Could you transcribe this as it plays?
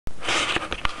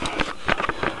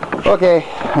Okay,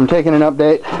 I'm taking an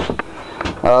update.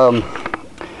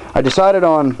 I decided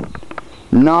on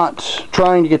not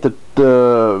trying to get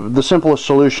the simplest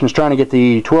solution is trying to get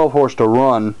the 12 horse to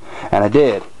run, and I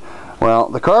did. Well,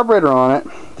 the carburetor on it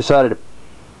decided to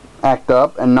act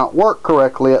up and not work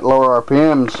correctly at lower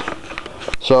RPMs,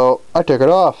 so I took it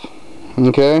off.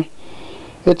 Okay,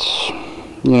 it's,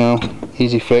 you know,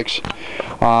 easy fix.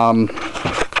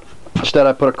 Instead,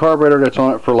 I put a carburetor that's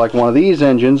on it for like one of these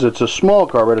engines. It's a small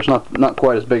carburetor. It's not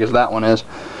quite as big as that one is.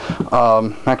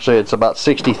 Actually, it's about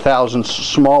 60 thousandths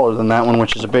smaller than that one,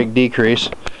 which is a big decrease.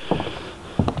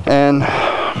 And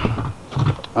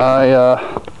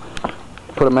I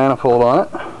put a manifold on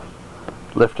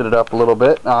it, lifted it up a little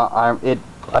bit. I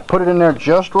put it in there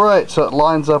just right so it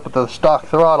lines up with the stock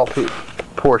throttle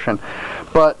portion.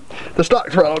 But the stock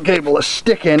throttle cable is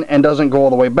sticking and doesn't go all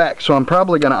the way back, so I'm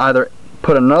probably going to either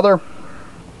put another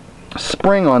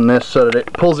spring on this so that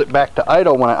it pulls it back to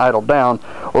idle when I idle down,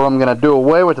 or I'm going to do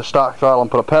away with the stock throttle and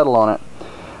put a pedal on it.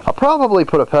 I'll probably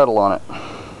put a pedal on it.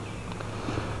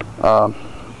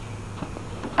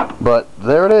 But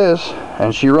there it is,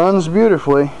 and she runs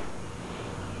beautifully.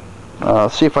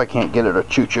 Let's see if I can't get her to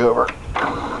chooch over.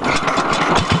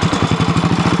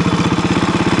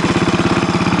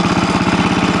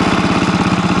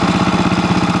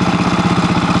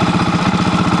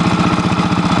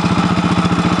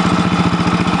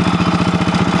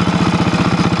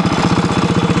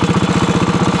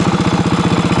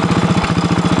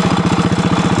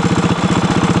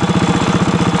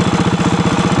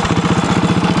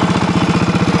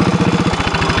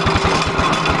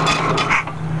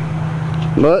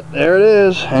 But there it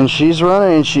is, and she's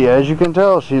running, and as you can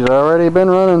tell, she's already been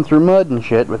running through mud and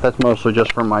shit, but that's mostly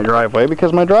just from my driveway,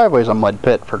 because my driveway's a mud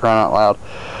pit, for crying out loud.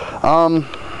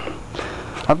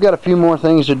 I've got a few more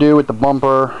things to do with the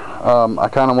bumper. I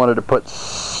kind of wanted to put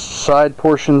side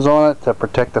portions on it to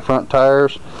protect the front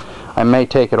tires. I may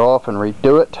take it off and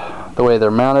redo it the way they're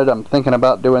mounted. I'm thinking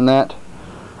about doing that.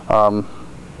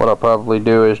 What I'll probably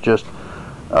do is just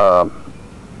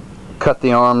cut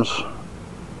the arms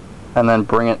and then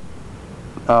bring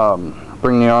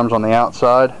the arms on the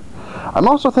outside. I'm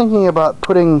also thinking about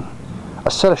putting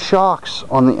a set of shocks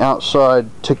on the outside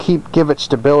to give it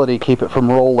stability, keep it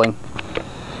from rolling.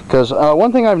 Because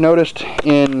one thing I've noticed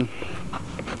in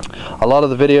a lot of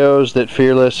the videos that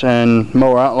Fearless and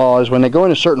Mower Outlaw is when they go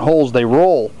into certain holes, they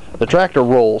roll. The tractor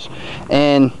rolls.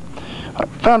 And I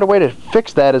found a way to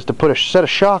fix that is to put a set of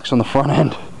shocks on the front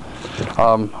end.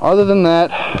 Other than that,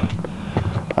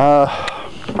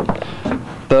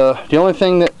 the only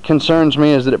thing that concerns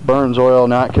me is that it burns oil.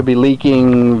 Now, it could be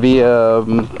leaking via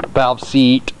valve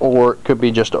seat, or it could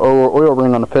be just an oil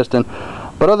ring on the piston.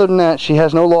 But other than that, she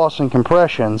has no loss in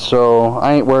compression, so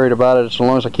I ain't worried about it. As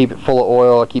long as I keep it full of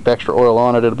oil, I keep extra oil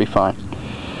on it, it'll be fine.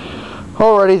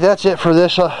 Alrighty, that's it for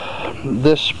this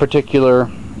this particular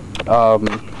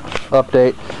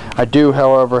update. I do,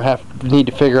 however, need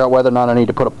to figure out whether or not I need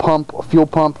to put a fuel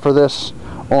pump for this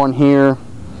on here.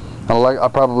 I'll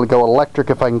probably go electric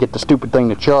if I can get the stupid thing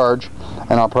to charge,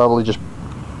 and I'll probably just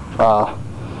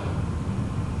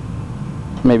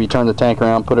maybe turn the tank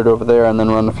around, put it over there, and then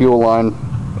run the fuel line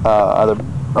either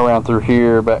around through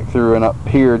here, back through, and up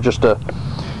here, just to,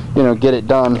 you know, get it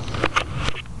done.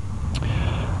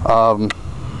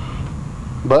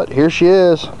 But here she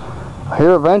is.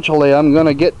 Here eventually I'm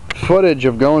gonna get footage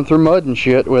of going through mud and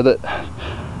shit with it.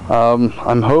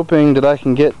 I'm hoping that I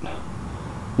can get,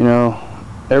 you know,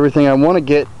 everything I want to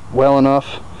get well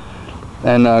enough,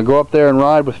 and go up there and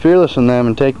ride with Fearless and them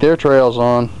and take their trails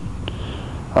on.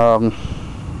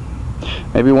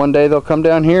 Maybe one day they'll come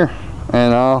down here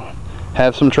and I'll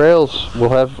have some trails. We'll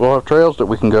have trails that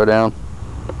we can go down.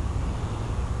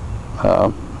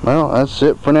 Well, that's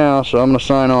it for now, so I'm gonna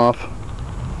sign off.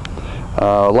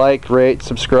 Like, rate,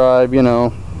 subscribe, you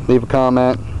know, leave a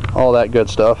comment, all that good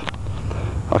stuff.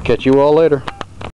 I'll catch you all later.